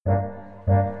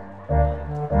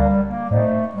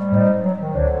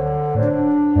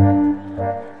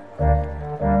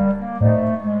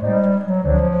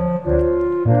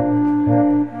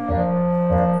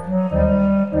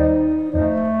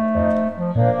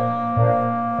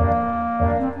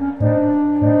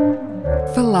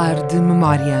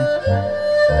memória.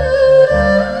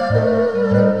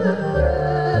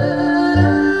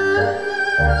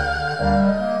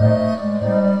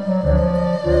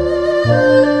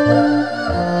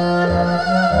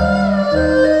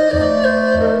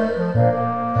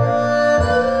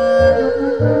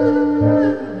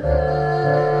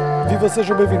 Viva,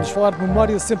 sejam bem-vindos. Falar de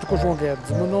memória sempre com o João Guedes.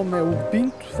 O meu nome é Hugo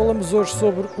Pinto. Falamos hoje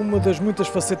sobre uma das muitas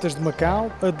facetas de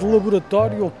Macau, a de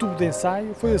laboratório ou tubo de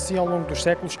ensaio. Foi assim ao longo dos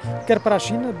séculos, quer para a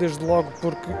China, desde logo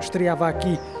porque estreava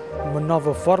aqui uma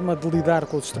nova forma de lidar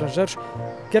com os estrangeiros,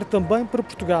 quer também para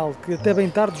Portugal, que até bem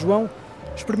tarde, João,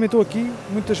 experimentou aqui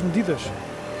muitas medidas.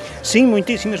 Sim,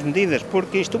 muitíssimas medidas,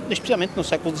 porque isto, especialmente no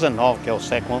século XIX, que é o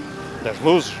século das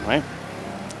luzes, não é?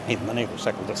 E de maneira o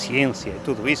século da ciência e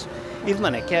tudo isso, e de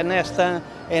maneira que é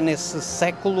nesse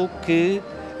século que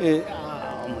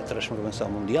há uma transformação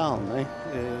mundial, não é?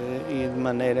 E de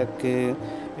maneira que,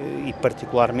 e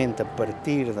particularmente a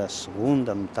partir da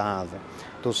segunda metade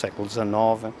do século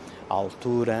XIX, a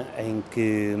altura em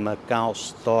que Macau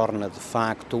se torna de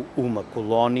facto uma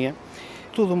colónia,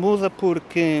 tudo muda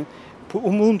porque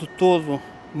o mundo todo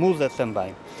muda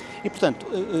também. E, portanto,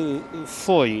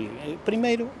 foi,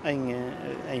 primeiro,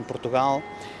 em Portugal,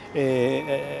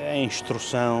 a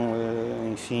instrução,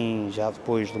 enfim, já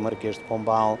depois do Marquês de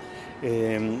Pombal,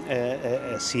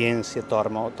 a ciência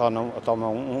toma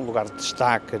um lugar de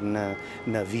destaque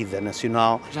na vida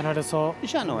nacional. Já não era só o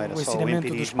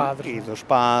ensinamento dos padres. E dos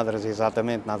padres,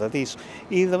 exatamente, nada disso.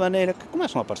 E da maneira que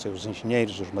começam a aparecer os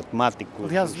engenheiros, os matemáticos,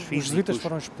 aliás, os físicos. Os jesuítas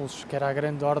foram expulsos, que era a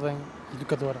grande ordem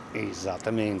educadora.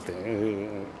 Exatamente.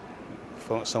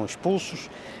 São expulsos,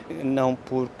 não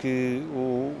porque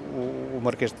o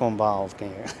Marquês de Pombal, de quem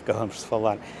acabamos de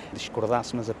falar,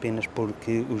 discordasse, mas apenas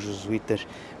porque os jesuítas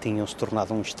tinham-se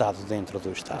tornado um Estado dentro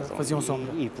do Estado. Faziam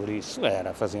sombra. E por isso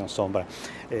faziam sombra.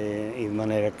 E de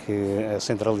maneira que a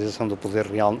centralização do poder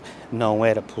real não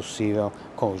era possível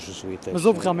com os jesuítas. Mas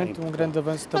houve realmente um grande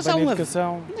avanço também na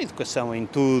educação. Na educação, em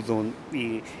tudo,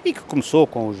 e que começou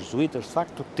com os jesuítas, de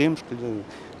facto, temos que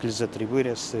lhes atribuir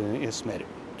esse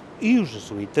mérito. E os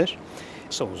jesuítas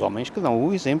são os homens que dão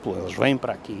o exemplo, eles vêm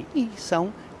para aqui e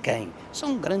são quem?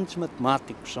 São grandes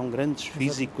matemáticos, são grandes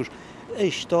físicos. A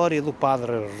história do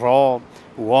padre Ró,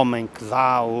 o homem que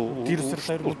dá o tiro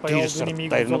certeiro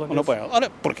no paiol. Ora,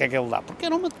 porquê é que ele dá? Porque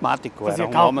era um matemático, fazia era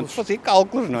um cálculos. homem que fazia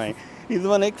cálculos, não é? E de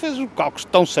maneira que fez os cálculos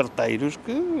tão certeiros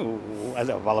que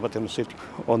a bala bateu no sítio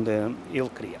onde ele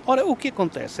queria. Ora, o que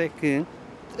acontece é que,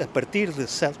 a partir de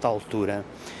certa altura,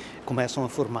 começam a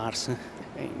formar-se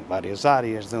em várias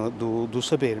áreas do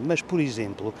saber, mas, por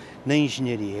exemplo, na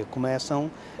engenharia começam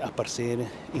a aparecer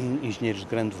engenheiros de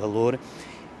grande valor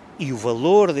e o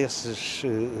valor desses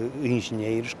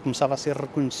engenheiros começava a ser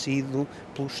reconhecido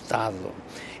pelo Estado.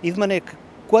 E de maneira que,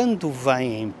 quando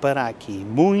vêm para aqui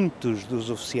muitos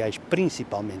dos oficiais,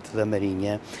 principalmente da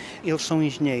Marinha, eles são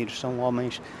engenheiros, são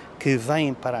homens que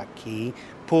vêm para aqui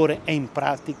pôr em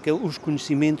prática os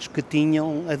conhecimentos que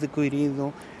tinham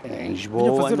adquirido em Lisboa.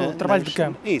 Vinham fazer o trabalho de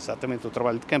campo. Exatamente, o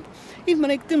trabalho de campo. E de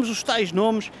maneira que temos os tais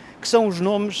nomes, que são os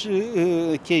nomes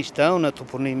que aí estão na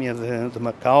toponímia de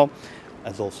Macau.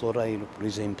 Adolfo Loureiro, por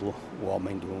exemplo, o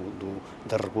homem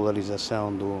da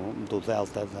regularização do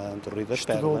delta do Rio das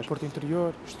Pedras. Estudou o Porto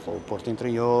Interior. Estudou o Porto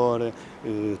Interior,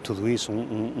 tudo isso,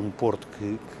 um porto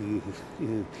que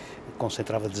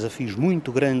concentrava desafios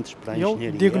muito grandes para a engenharia.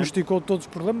 Ele diagnosticou todos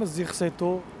os problemas e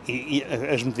receitou e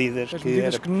as medidas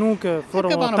que nunca foram,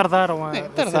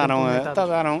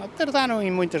 tardaram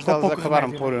e muitas delas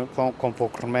acabaram com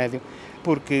pouco remédio,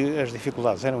 porque as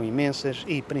dificuldades eram imensas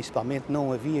e principalmente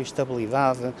não havia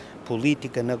estabilidade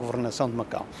política na governação de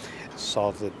Macau.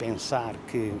 Só de pensar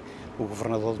que o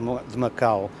governador de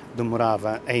Macau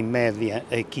demorava, em média,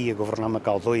 aqui a governar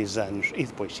Macau 2 anos e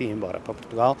depois se ia embora para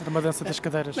Portugal. Era uma dança das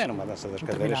cadeiras. Era uma dança das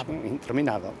cadeiras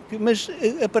interminável. Mas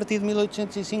a partir de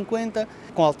 1850,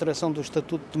 com a alteração do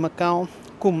Estatuto de Macau,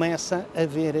 começa a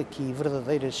haver aqui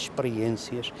verdadeiras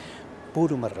experiências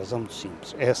por uma razão muito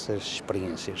simples. Essas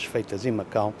experiências feitas em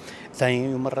Macau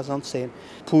têm uma razão de ser,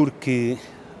 porque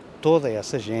toda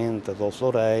essa gente, Adolfo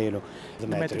Loureiro,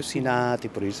 Demétrio Sinati,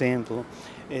 por exemplo.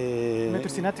 Demétrio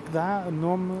Sinati, que dá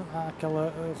nome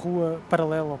àquela rua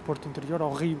paralela ao Porto Interior,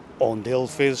 ao Rio. Onde ele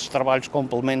fez os trabalhos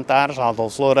complementares a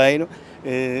Adolfo Loureiro,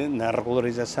 na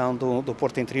regularização do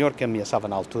Porto Interior, que ameaçava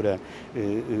na altura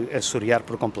assorear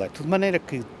por completo. De maneira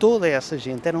que toda essa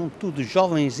gente eram tudo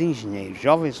jovens engenheiros,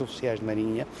 jovens oficiais de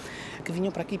marinha, que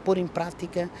vinham para aqui pôr em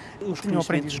prática os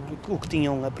conhecimentos, o que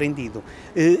tinham aprendido,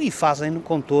 e fazem-no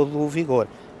com todo o vigor.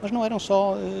 Mas não eram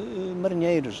só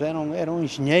marinheiros, eram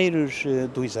engenheiros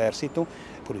do Exército.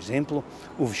 Por exemplo,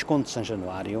 o Visconde de São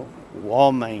Januário, o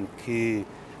homem que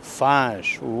Sim.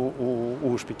 faz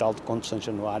o Hospital de Conde de São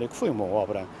Januário, que foi uma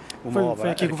obra Foi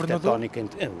aqui arquitetónica,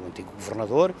 o antigo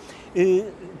governador,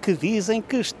 que dizem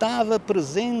que estava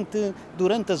presente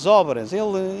durante as obras.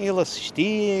 Ele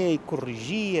assistia e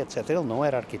corrigia, etc. Ele não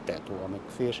era arquiteto, o homem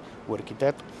que fez o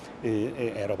arquiteto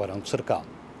era o Barão de Cercal.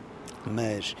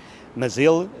 Mas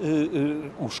ele,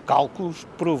 os cálculos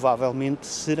provavelmente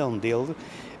serão dele,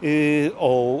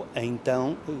 ou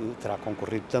então terá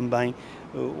concorrido também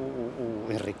o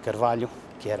Henrique Carvalho,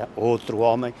 que era outro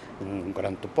homem, um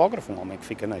grande topógrafo, um homem que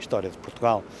fica na história de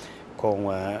Portugal com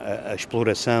a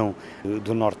exploração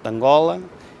do norte de Angola,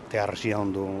 até à região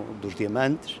dos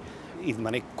diamantes, e de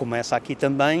maneira que começa aqui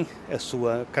também a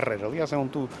sua carreira. Aliás, é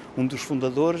um dos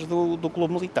fundadores do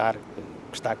Clube Militar,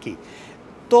 que está aqui.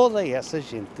 Toda essa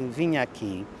gente vinha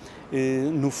aqui,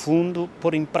 no fundo,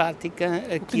 pôr em prática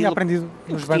aquilo que tinha aprendido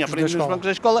nos bancos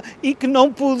da escola e que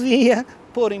não podia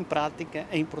pôr em prática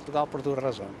em Portugal por duas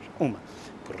razões. Uma,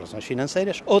 por razões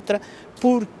financeiras. Outra,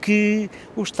 porque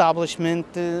o establishment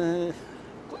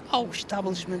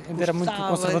era muito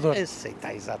conservador.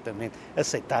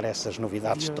 Aceitar essas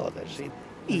novidades todas.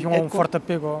 Havia um forte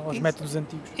apego aos métodos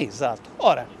antigos. Exato.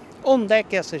 Ora, onde é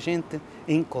que essa gente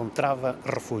encontrava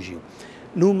refúgio?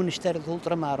 No Ministério do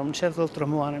Ultramar. O Ministério do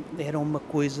Ultramar era uma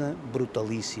coisa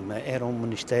brutalíssima, era um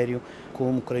ministério,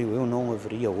 como creio eu, não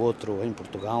haveria outro em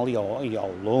Portugal e ao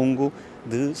longo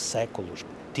de séculos.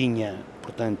 Tinha,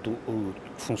 portanto,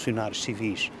 funcionários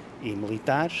civis e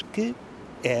militares que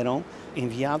eram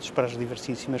enviados para as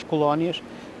diversíssimas colónias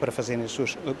para fazerem as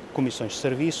suas comissões de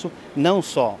serviço, não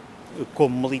só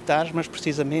como militares, mas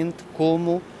precisamente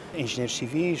como engenheiros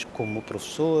civis, como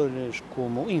professores,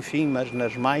 enfim, mas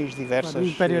nas mais diversas... O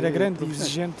Império era grande e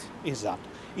exigente. Exato.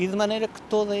 E de maneira que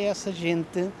toda essa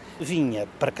gente vinha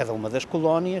para cada uma das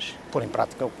colónias, pôr em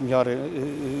prática o que melhor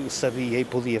sabia e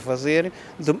podia fazer,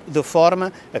 de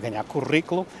forma a ganhar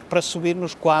currículo para subir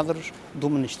nos quadros do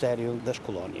Ministério das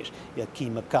Colónias. E aqui em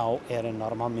Macau era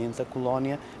normalmente a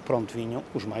colónia para onde vinham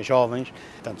os mais jovens,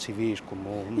 tanto civis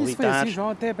como militares. Isso foi assim,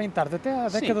 João, até bem tarde, até à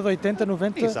década de 80,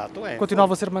 90, Exato,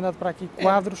 continuava a ser mandado para aqui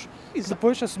quadros que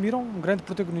depois assumiram um grande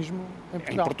protagonismo em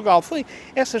Portugal. Em Portugal foi.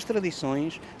 Essas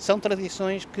tradições são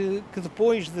tradições que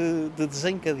depois de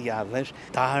desencadeadas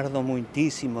tardam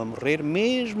muitíssimo a morrer,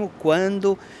 mesmo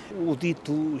quando o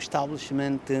dito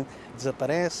establishment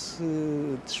desaparece,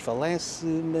 desfalece,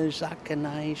 mas há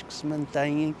canais que se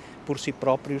mantêm por si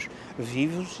próprios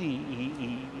vivos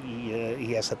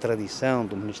e essa tradição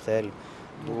do Ministério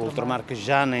do Ultramar, que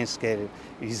já nem sequer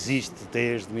existe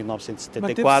desde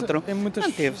 1974. Em muitas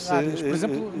áreas, por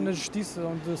exemplo, na Justiça,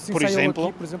 onde se ensaiou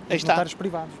aqui, por exemplo, os notários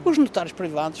privados. Os notários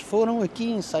privados foram aqui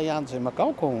ensaiados em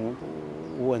Macau com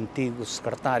o antigo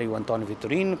secretário António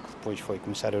Vitorino, que depois foi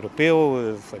comissário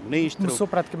europeu, foi ministro. Começou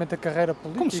praticamente a carreira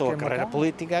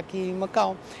política aqui em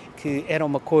Macau, que era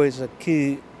uma coisa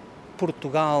que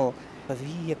Portugal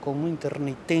havia com muita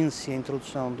renitência a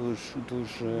introdução dos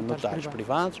notários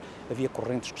privados, havia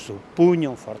correntes que se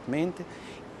opunham fortemente,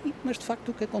 mas de facto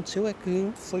o que aconteceu é que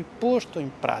foi posto em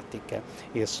prática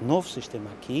esse novo sistema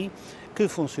aqui, que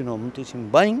funcionou muitíssimo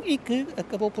bem e que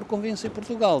acabou por convencer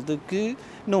Portugal de que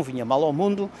não vinha mal ao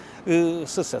mundo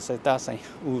se aceitassem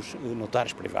os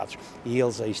notários privados. E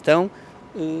eles aí estão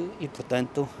e,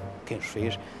 portanto, quem os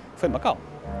fez foi Macau.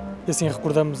 E assim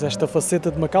recordamos esta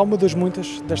faceta de Macau, uma das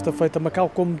muitas desta feita Macau,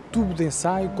 como tubo de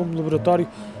ensaio, como laboratório.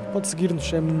 Pode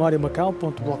seguir-nos em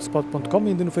memoriamacau.blogspot.com e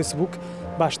ainda no Facebook.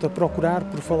 Basta procurar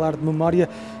por Falar de Memória.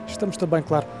 Estamos também,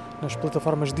 claro, nas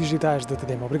plataformas digitais da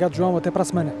TDM. Obrigado, João. Até para a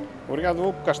semana. Obrigado,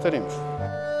 Hugo. Cá estaremos.